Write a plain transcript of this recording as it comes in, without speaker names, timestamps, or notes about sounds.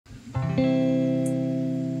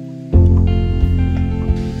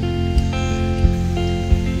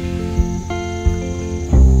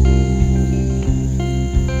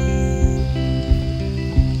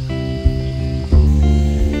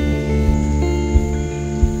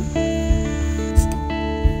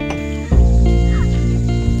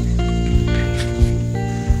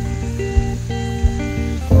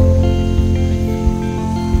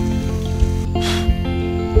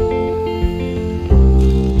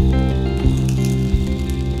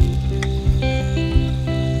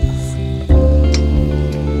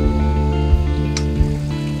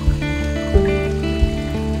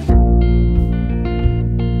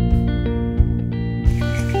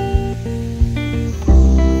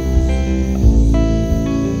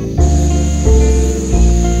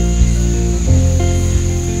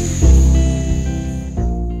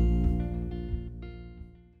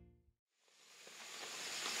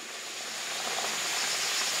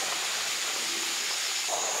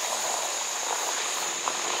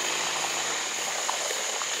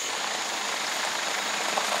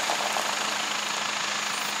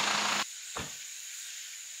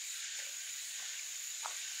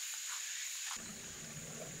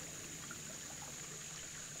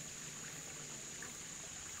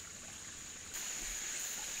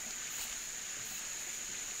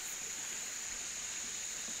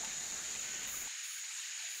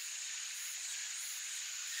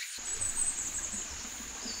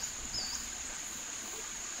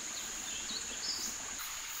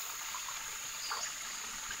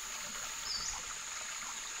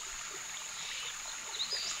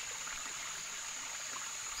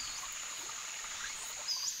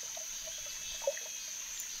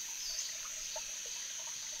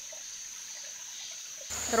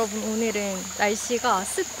여러분, 오늘은 날씨가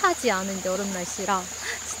습하지 않은 여름 날씨라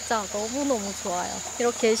진짜 너무너무 좋아요.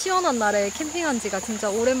 이렇게 시원한 날에 캠핑한 지가 진짜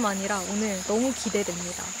오랜만이라 오늘 너무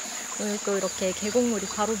기대됩니다. 오늘 또 이렇게 계곡물이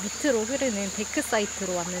바로 밑으로 흐르는 데크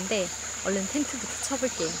사이트로 왔는데 얼른 텐트부터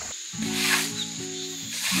쳐볼게요.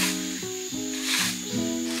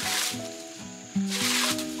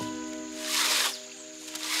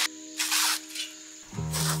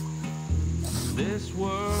 This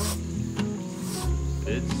world,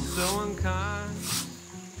 it's so unkind.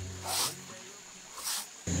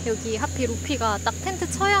 여기 하필 루피가 딱 텐트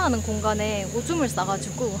쳐야 하는 공간에 오줌을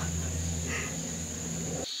싸가지고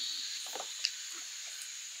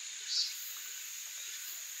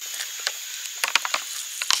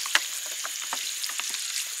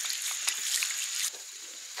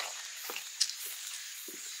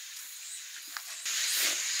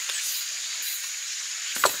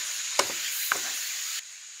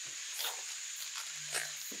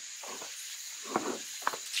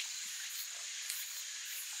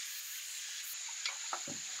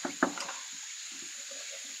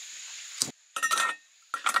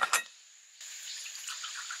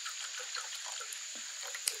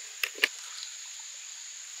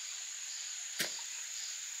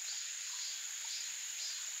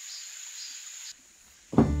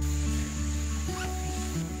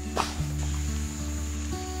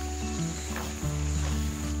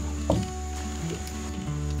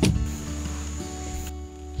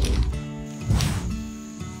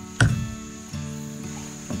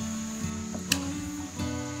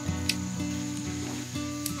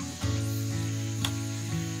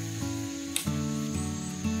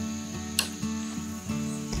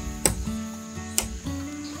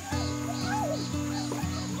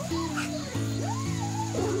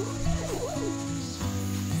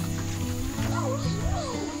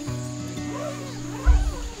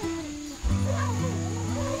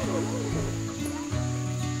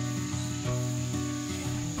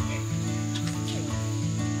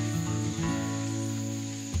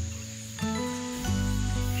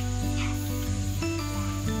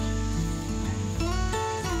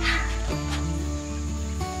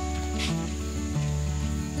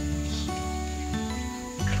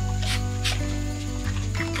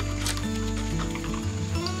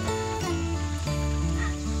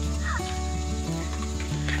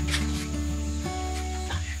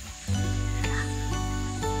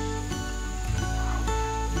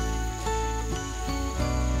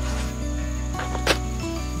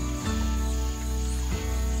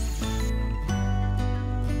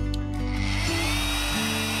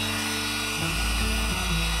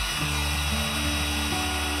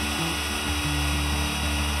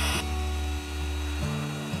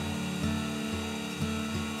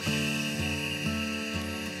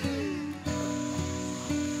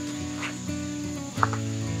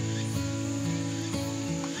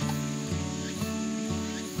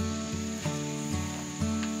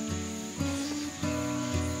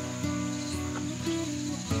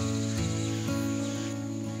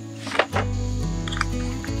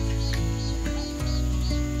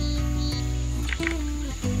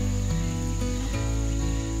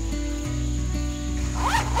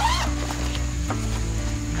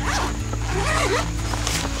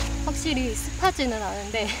확실히 습하지는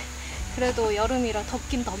않은데 그래도 여름이라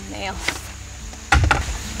덥긴 덥네요.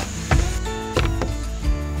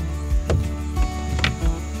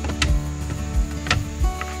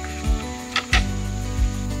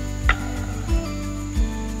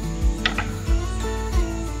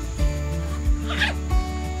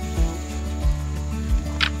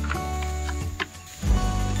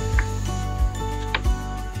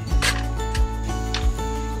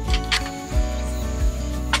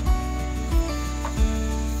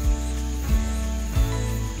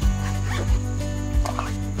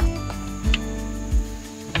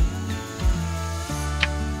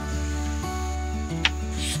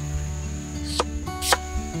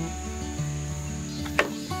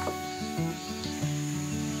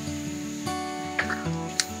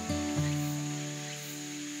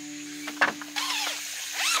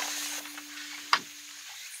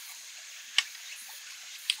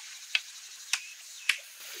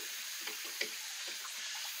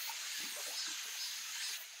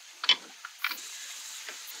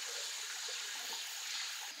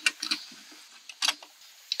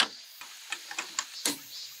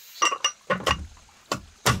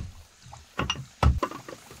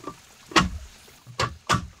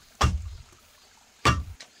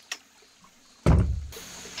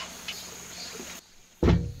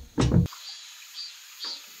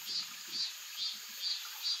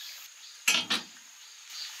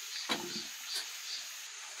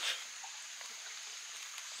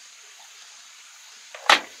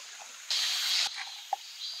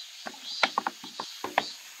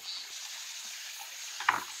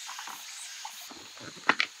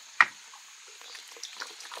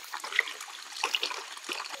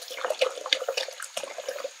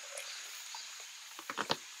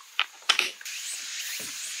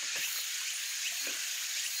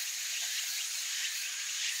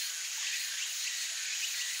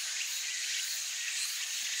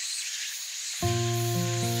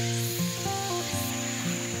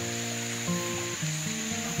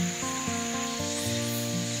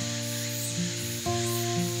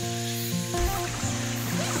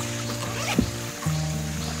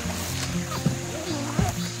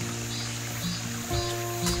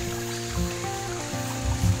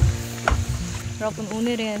 여러분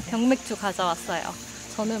오늘은 병맥주 가져왔어요.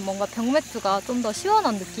 저는 뭔가 병맥주가 좀 더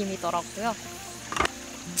시원한 느낌이더라고요.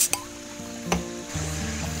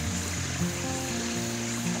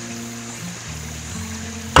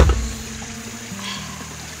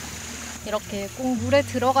 이렇게 꼭 물에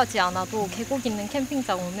들어가지 않아도 계곡 있는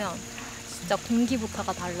캠핑장 오면 진짜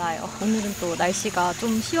공기부터가 달라요. 오늘은 또 날씨가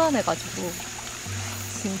좀 시원해가지고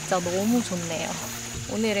진짜 너무 좋네요.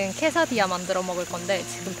 오늘은 퀘사디아 만들어 먹을 건데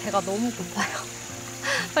지금 배가 너무 고파요.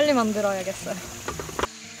 빨리 만들어야겠어요.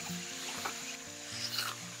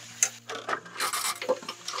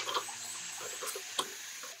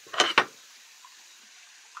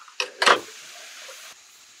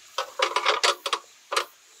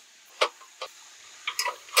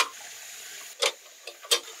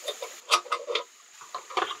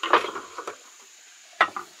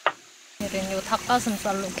 오늘은 이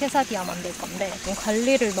닭가슴살로 퀘사디아 만들 건데 좀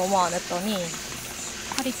관리를 너무 안 했더니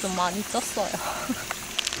살이 좀 많이 쪘어요.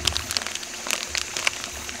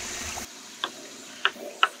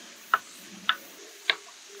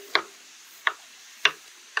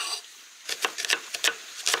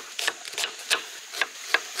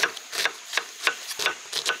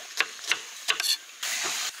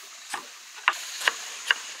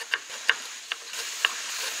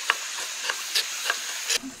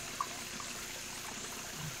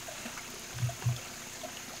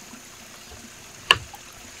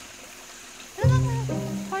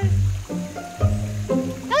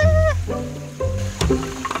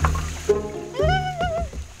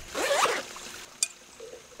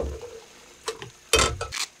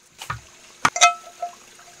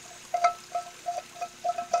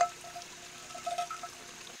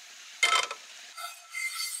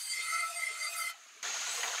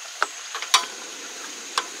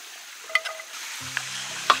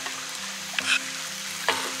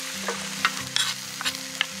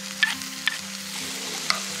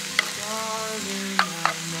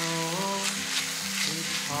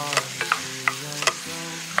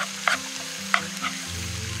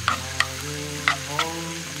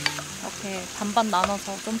 이렇게 반반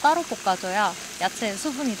나눠서 좀 따로 볶아줘야 야채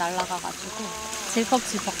수분이 날아가가지고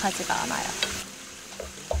질퍽질퍽하지가 않아요.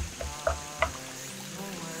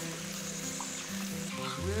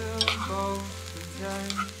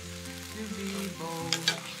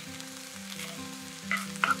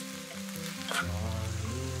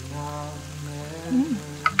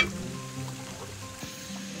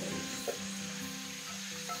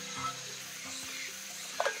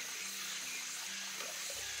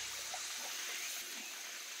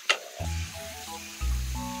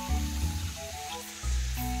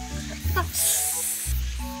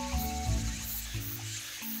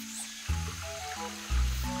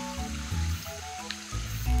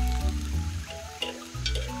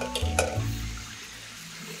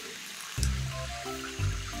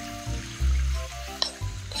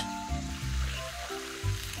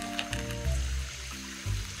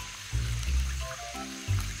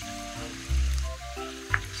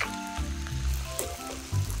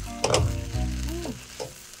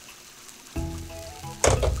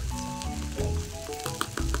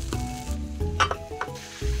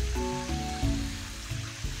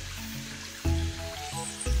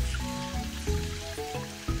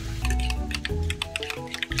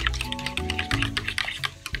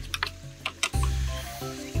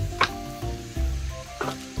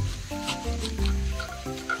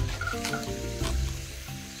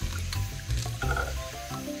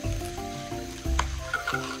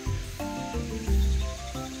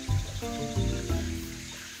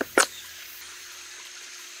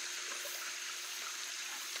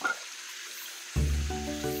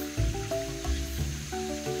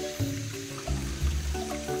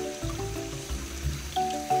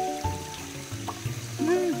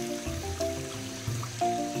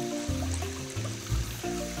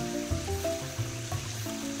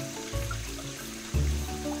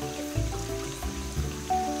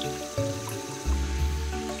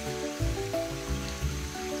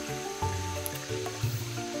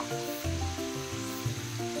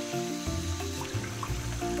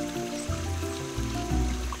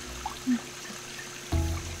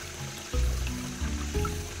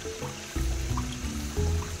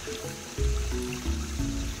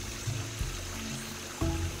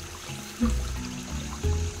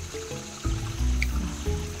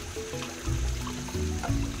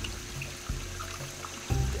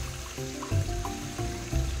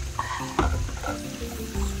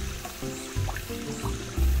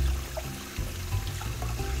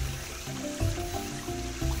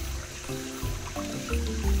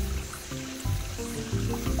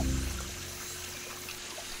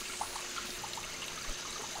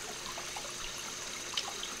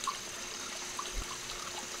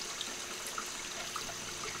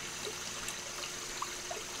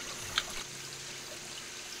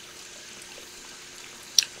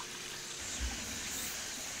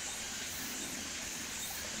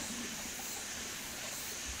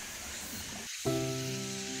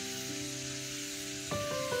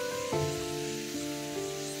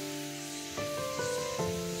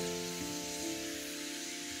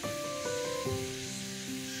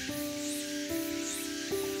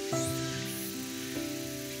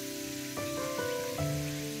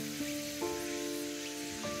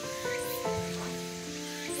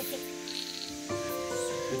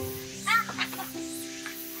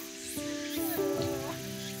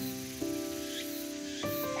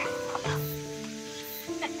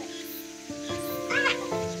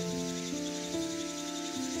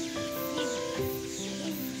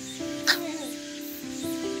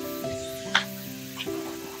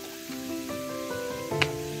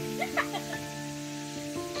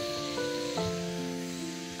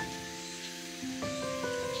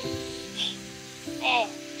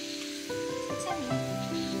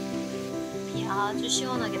 아주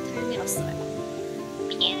시원하게 털밀었어요.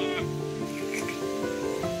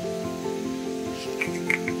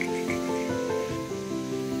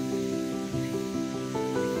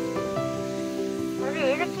 우리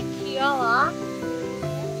왜 이렇게 귀여워?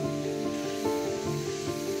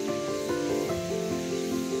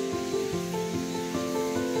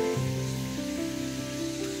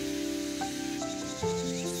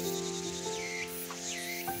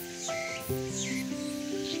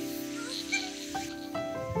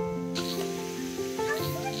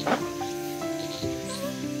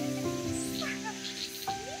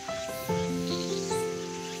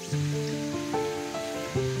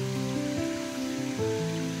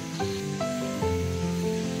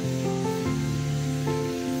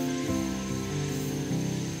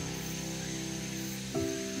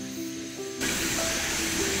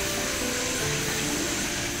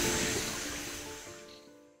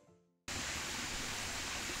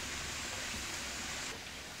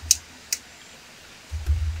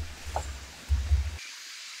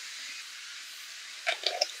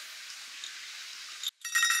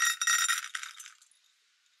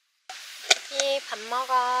 밥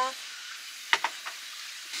먹어.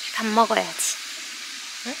 밥 먹어야지.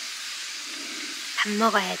 응? 밥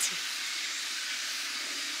먹어야지.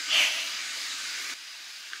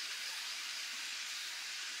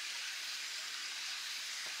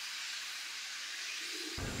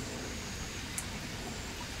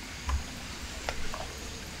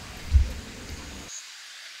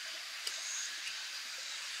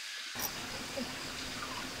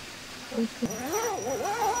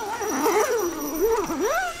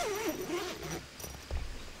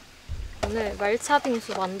 오늘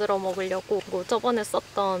말차빙수 만들어 먹으려고 저번에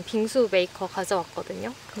썼던 빙수 메이커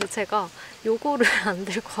가져왔거든요. 근데 제가 요거를 안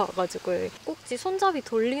들고 와가지고 꼭지 손잡이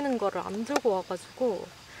돌리는 거를 안 들고 와가지고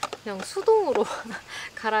그냥 수동으로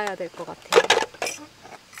갈아야 될 것 같아요.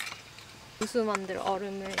 빙수 만들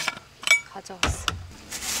얼음을 가져왔어요.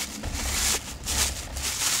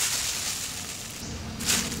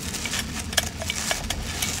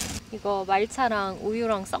 이거 말차랑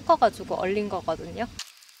우유랑 섞어가지고 얼린 거거든요.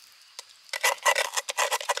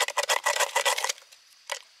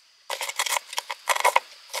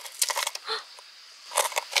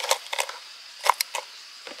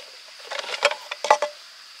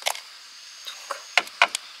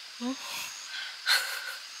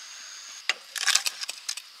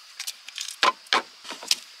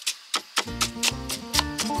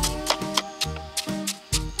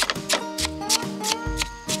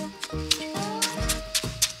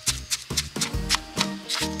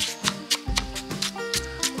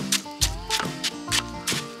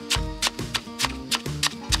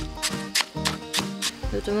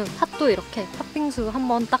 요즘은 팥도 이렇게 팥빙수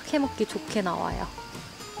한번 딱 해먹기 좋게 나와요.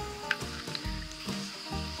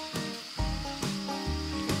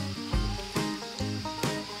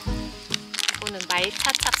 이거는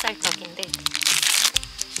말차 찹쌀떡인데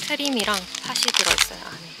크림이랑 팥이 들어있어요,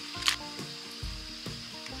 안에.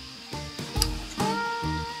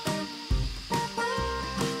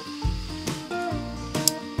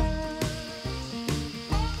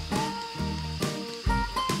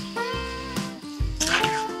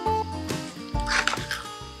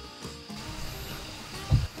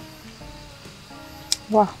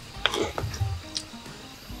 와.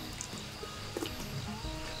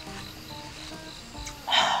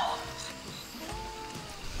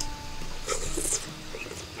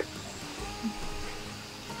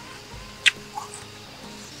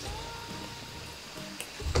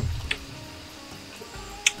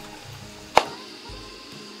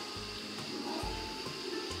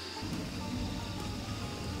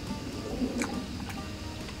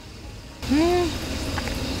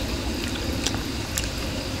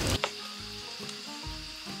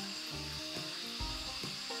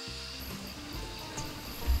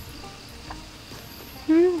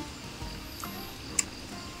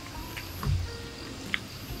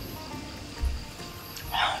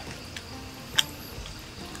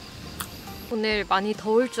 오늘 많이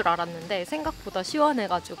더울 줄 알았는데 생각보다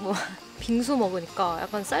시원해가지고 빙수 먹으니까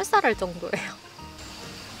약간 쌀쌀할 정도예요.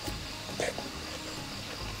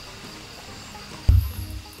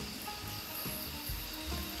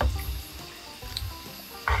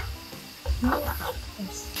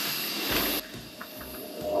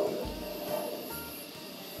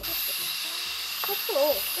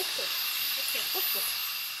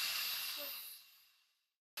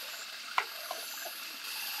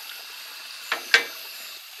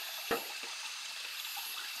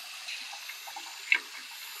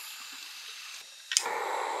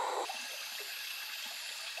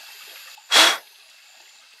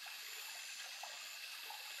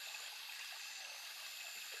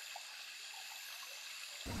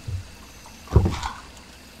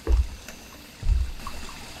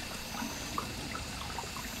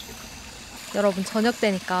 여러분 저녁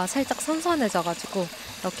되니까 살짝 선선해져가지고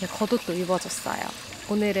이렇게 겉옷도 입어줬어요.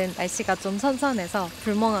 오늘은 날씨가 좀 선선해서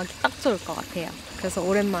불멍하기 딱 좋을 것 같아요. 그래서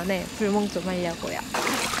오랜만에 불멍 좀 하려고요.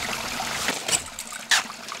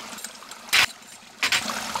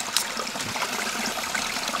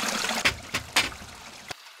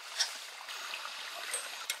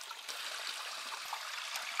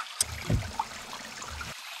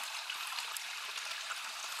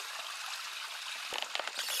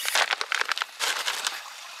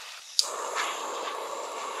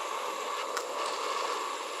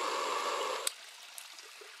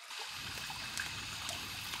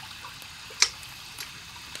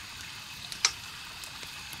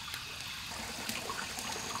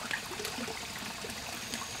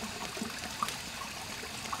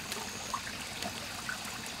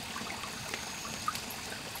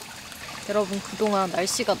 여러분 그동안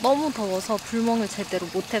날씨가 너무 더워서 불멍을 제대로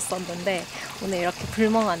못했었는데 오늘 이렇게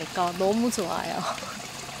불멍하니까 너무 좋아요.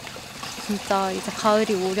 진짜 이제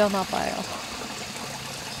가을이 오려나 봐요.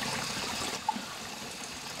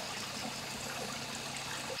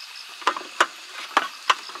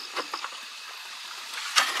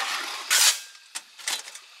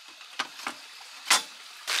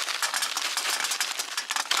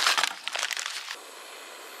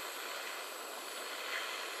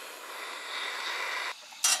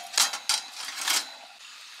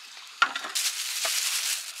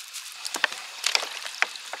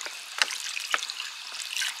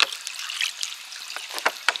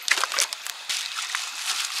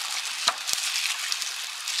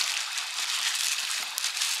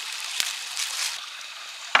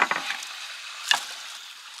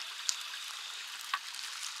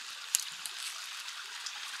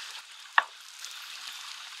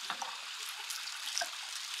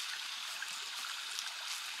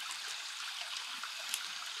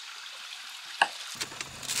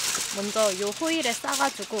 먼저 요 호일에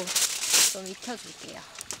싸가지고 좀 익혀줄게요.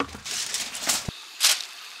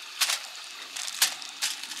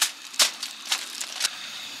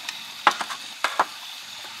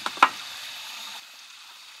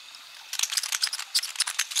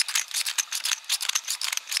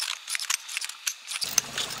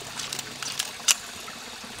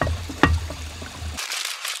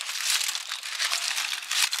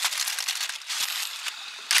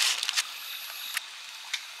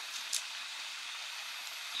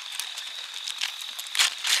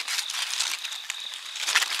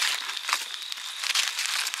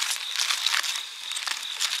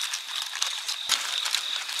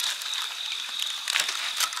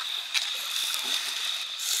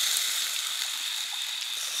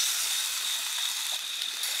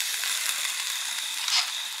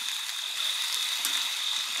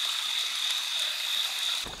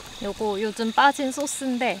 요거 요즘 빠진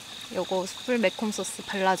소스인데 요거 숯불 매콤 소스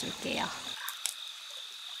발라줄게요.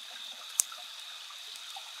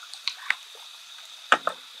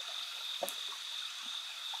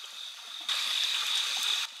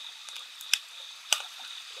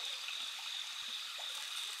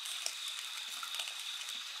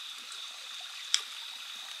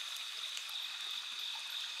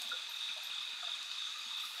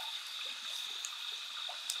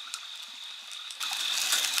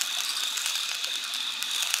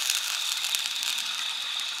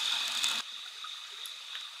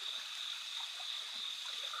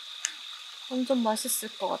 완전 맛있을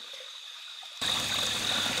것 같아.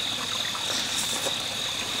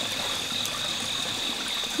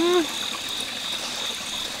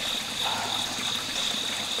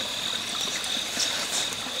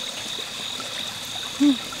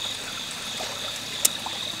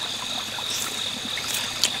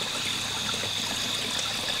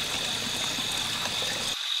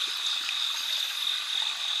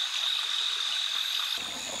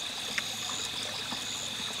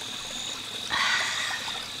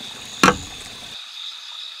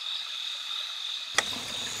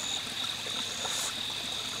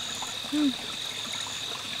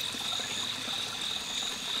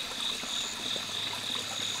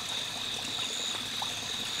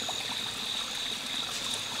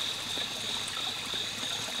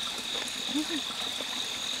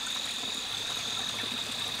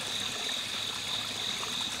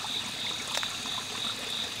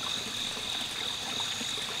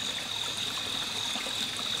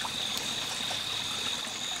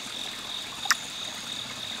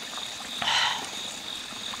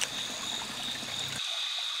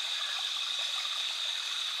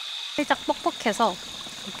 살짝 뻑뻑해서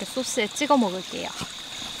이렇게 소스에 찍어 먹을게요.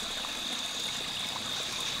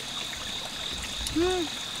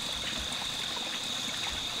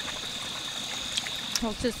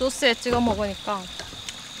 역시 소스에 찍어 먹으니까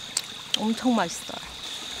엄청 맛있어요.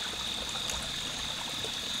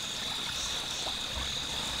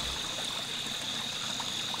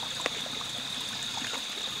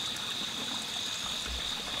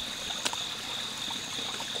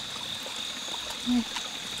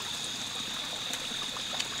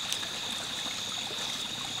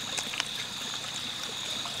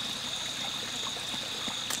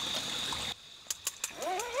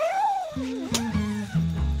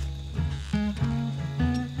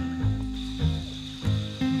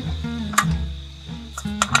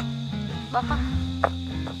 먹어.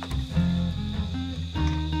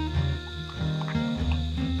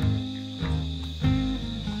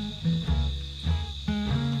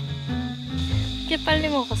 꽤 빨리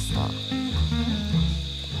먹었어.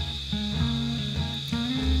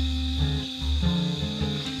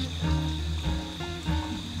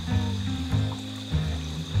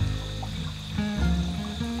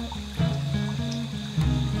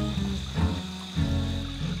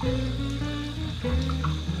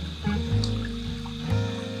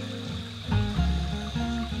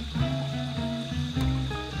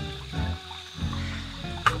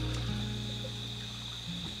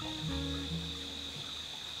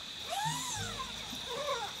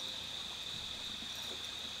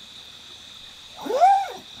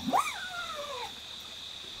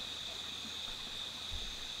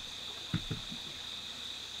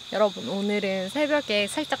 여러분, 오늘은 새벽에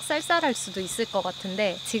살짝 쌀쌀할 수도 있을 것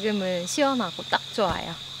같은데 지금은 시원하고 딱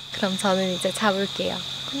좋아요. 그럼 저는 이제 자볼게요.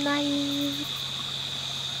 굿나잇.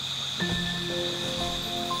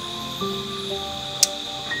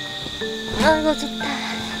 아이고 좋다.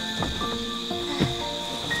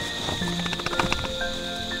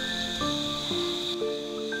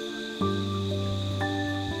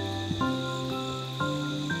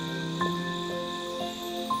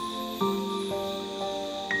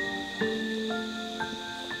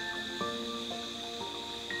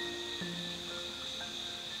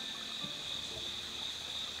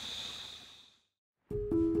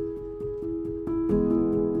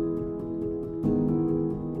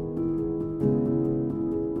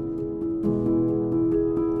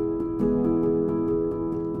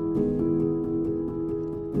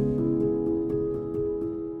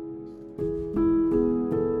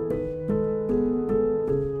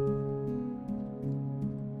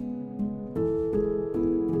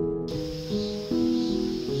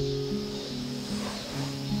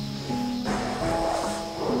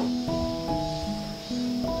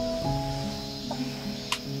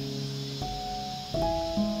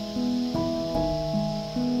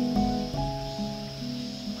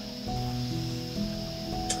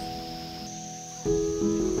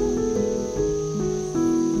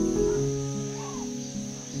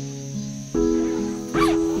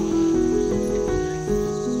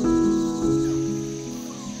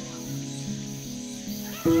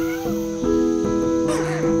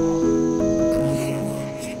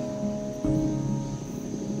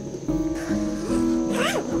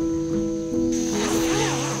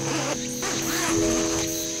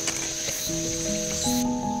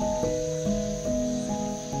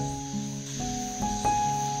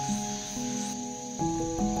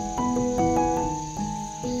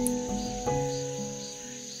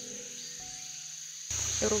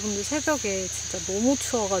 여러분들 새벽에 진짜 너무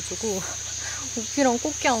추워가지고 우피랑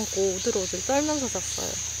꽃게 안고 오들오들 떨면서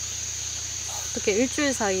잤어요. 어떻게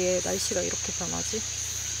일주일 사이에 날씨가 이렇게 변하지?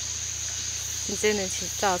 이제는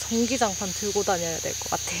진짜 전기장판 들고 다녀야 될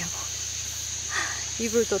것 같아요.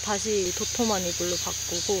 이불도 다시 도톰한 이불로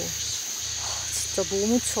바꾸고 진짜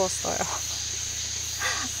너무 추웠어요.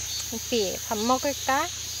 우피 밥 먹을까?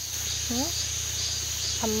 응?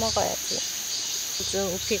 밥 먹어야지.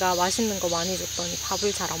 요즘 우피가 맛있는 거 많이 줬더니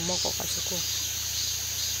밥을 잘 안 먹어가지고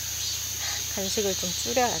간식을 좀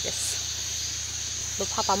줄여야겠어. 너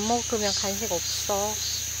밥 안 먹으면 간식 없어.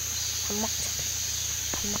 밥 먹자.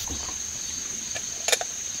 밥 먹자.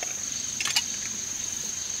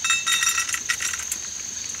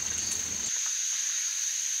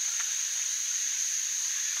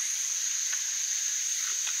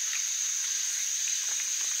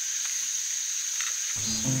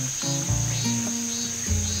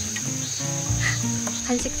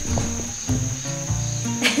 간식 줘.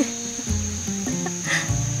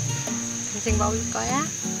 간식 먹을 거야?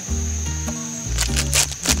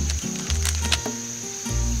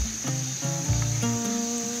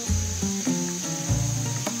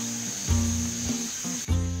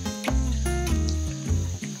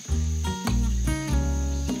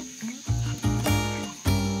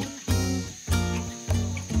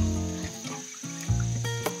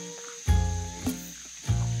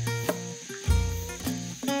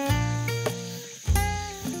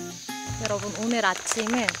 여러분 오늘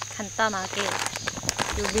아침은 간단하게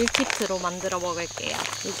이 밀키트로 만들어 먹을게요.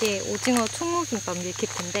 이게 오징어 충무김밥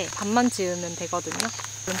밀키트인데 밥만 지으면 되거든요.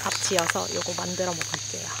 그럼 밥 지어서 이거 만들어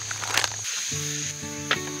먹을게요.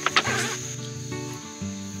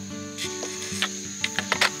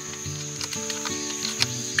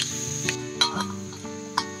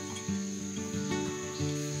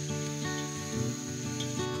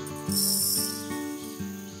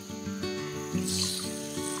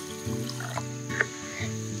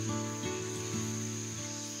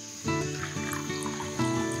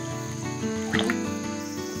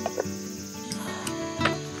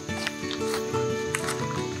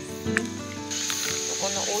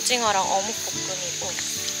 오징어랑 어묵볶음이고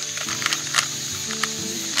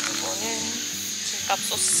이거는 김밥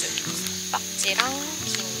소스, 딱지랑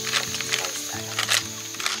김 이렇게 들어있어요.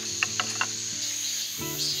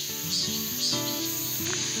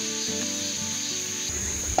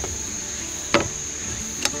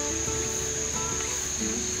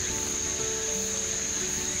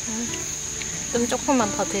 좀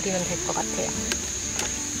조금만 더 드리면 될 것 같아요.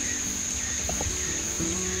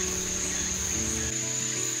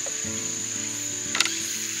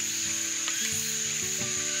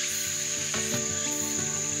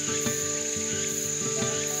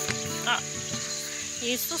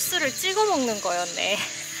 이 소스를 찍어 먹는 거였네.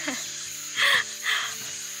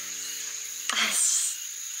 아씨,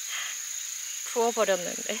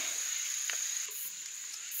 부어버렸는데.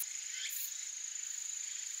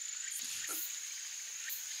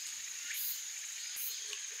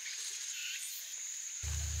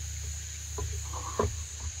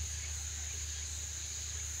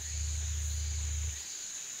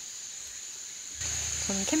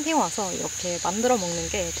 저는 캠핑 와서 이렇게 만들어 먹는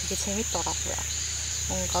게 되게 재밌더라고요.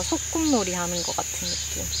 뭔가 소꿉놀이 하는 것 같은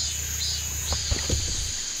느낌.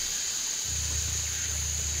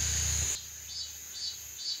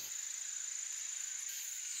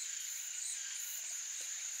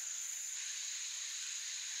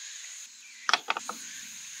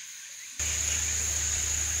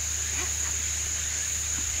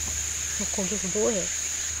 거기서 뭐해?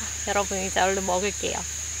 여러분 이제 얼른 먹을게요.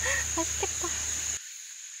 맛있겠다.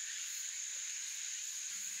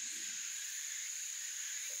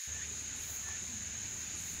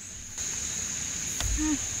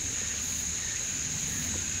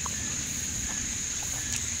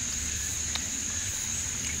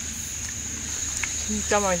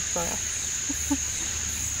 진짜 맛있어요.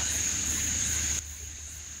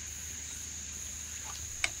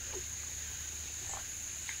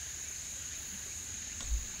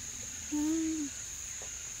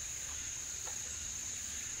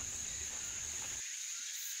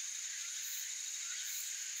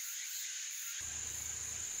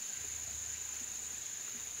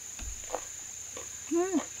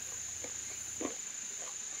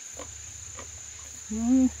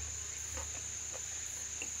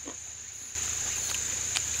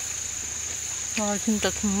 아, 진짜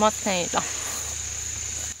존맛탱이다.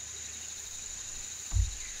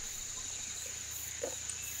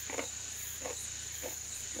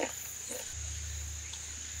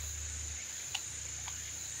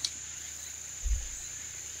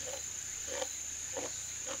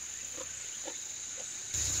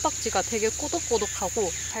 숙박지가 되게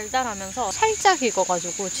꼬독꼬독하고 달달하면서 살짝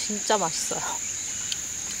익어가지고 진짜 맛있어요.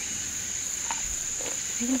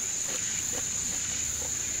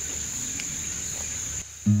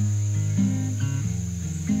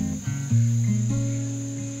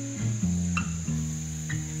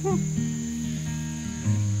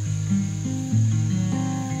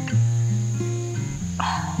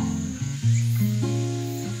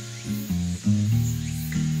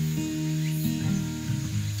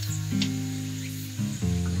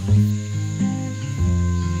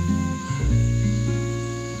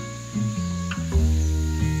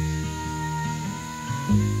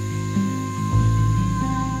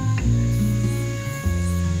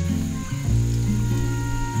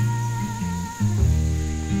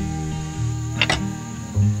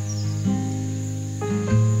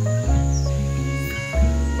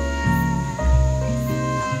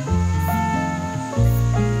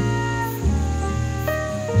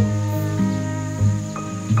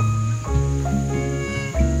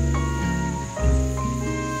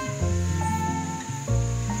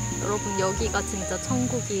 여기가 진짜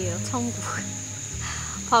천국이에요. 천국.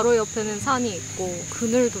 바로 옆에는 산이 있고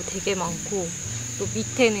그늘도 되게 많고 또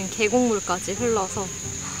밑에는 계곡물까지 흘러서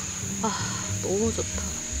너무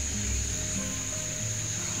좋다.